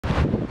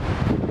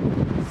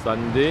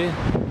Sunday,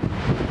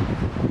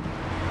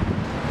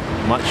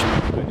 March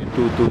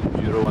 22,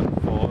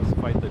 2014,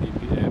 5:30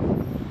 p.m.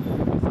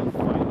 It's a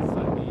fine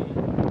sunny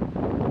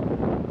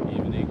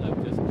evening. I've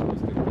just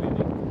closed the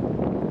clinic,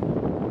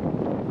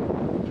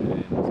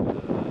 and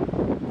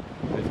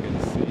as you can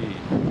see,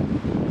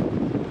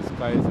 the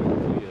skies are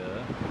clear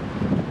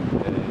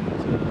and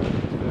it's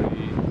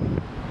very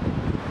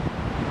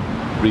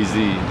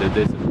breezy.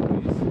 There's a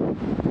breeze,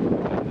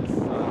 and the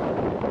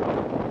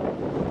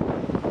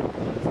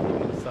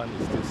sun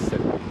is still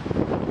setting.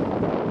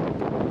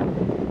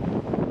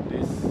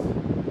 This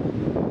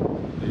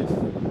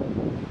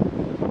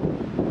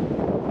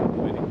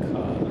wedding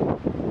car,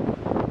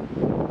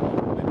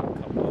 wedding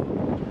couple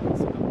in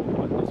Singapore,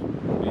 but this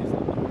is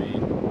the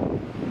main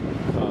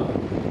car.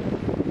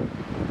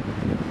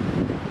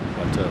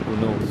 But who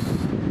knows?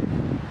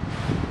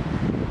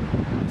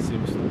 It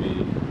seems to be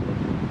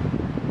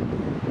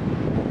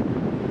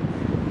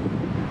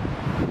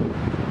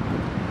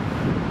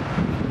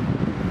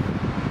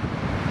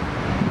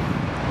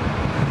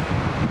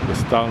the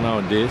style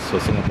nowadays for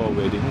Singapore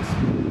weddings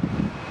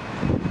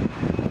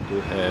to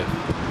have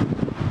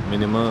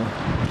minimal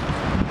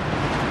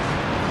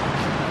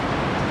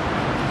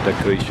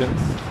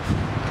decorations.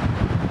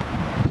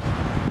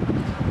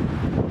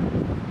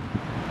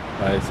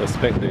 I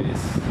suspect there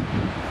is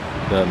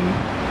the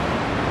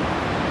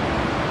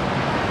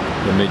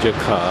major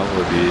car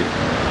will be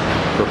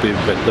probably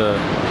better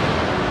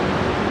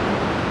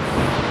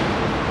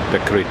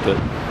decorated.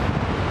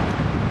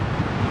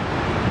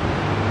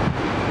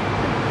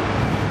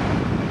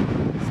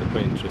 It's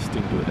quite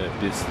interesting to have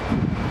this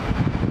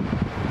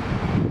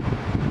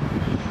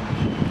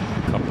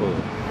couple.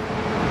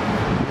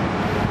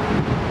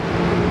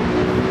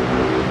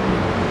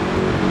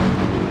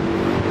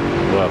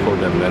 Well, I hope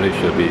their marriage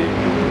will be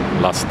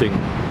lasting,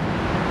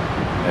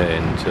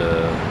 and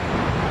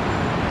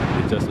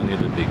it's just only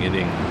the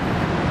beginning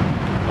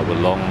of a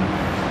long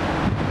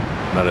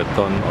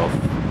marathon of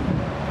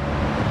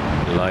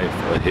life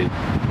ahead.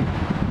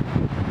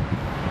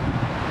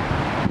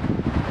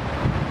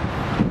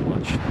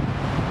 March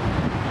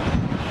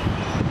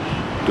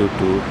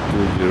 22,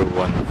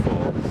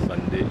 2014,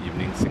 Sunday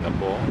evening,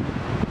 Singapore.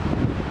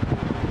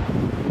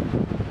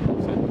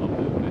 Outside Toa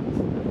Payoh Vets,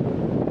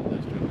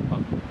 Industrial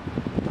Park.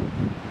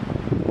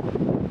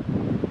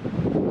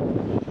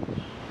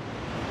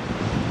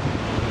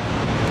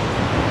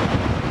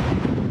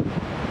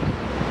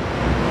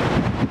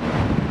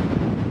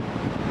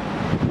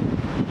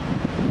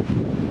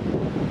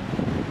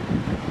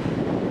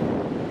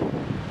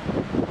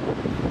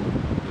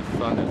 The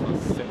sun has not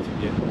set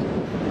yet,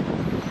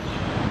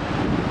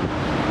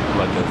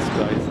 but the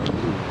skies are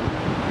blue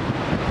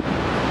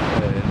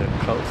and the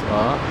clouds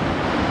are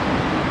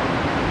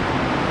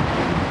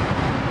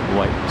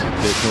white.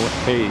 There's no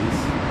haze.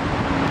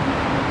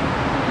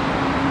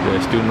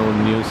 There's still no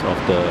news of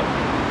the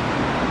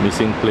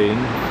missing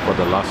plane for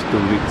the last 2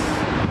 weeks,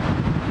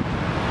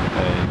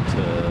 and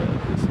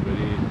it's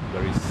really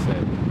very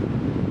sad.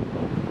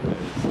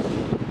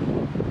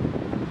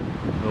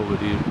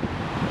 Nobody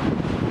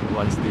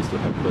wants this to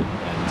happen,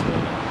 and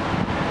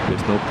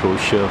there's no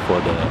closure for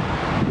the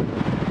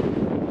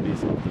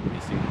families of the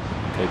missing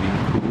cabin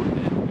crew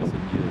and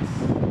passengers.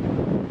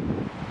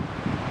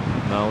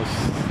 Now,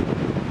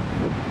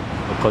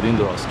 according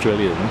to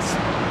Australians,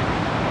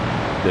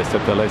 their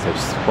satellites have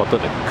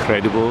spotted a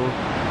credible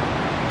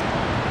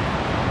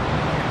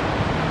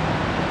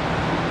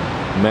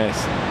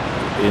mass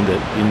in the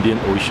Indian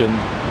Ocean,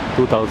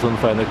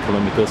 2,500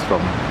 kilometers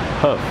from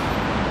Perth.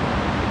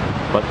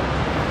 But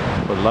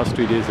for the last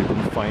 3 days, they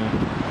couldn't find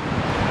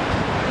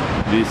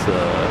this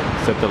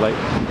satellite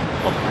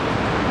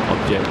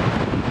object.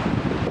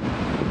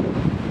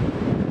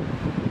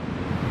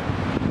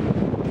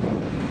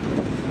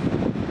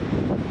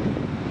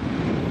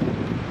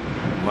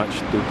 March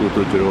 22,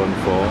 2014,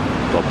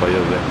 Toa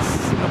Payoh Vets,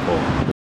 Singapore.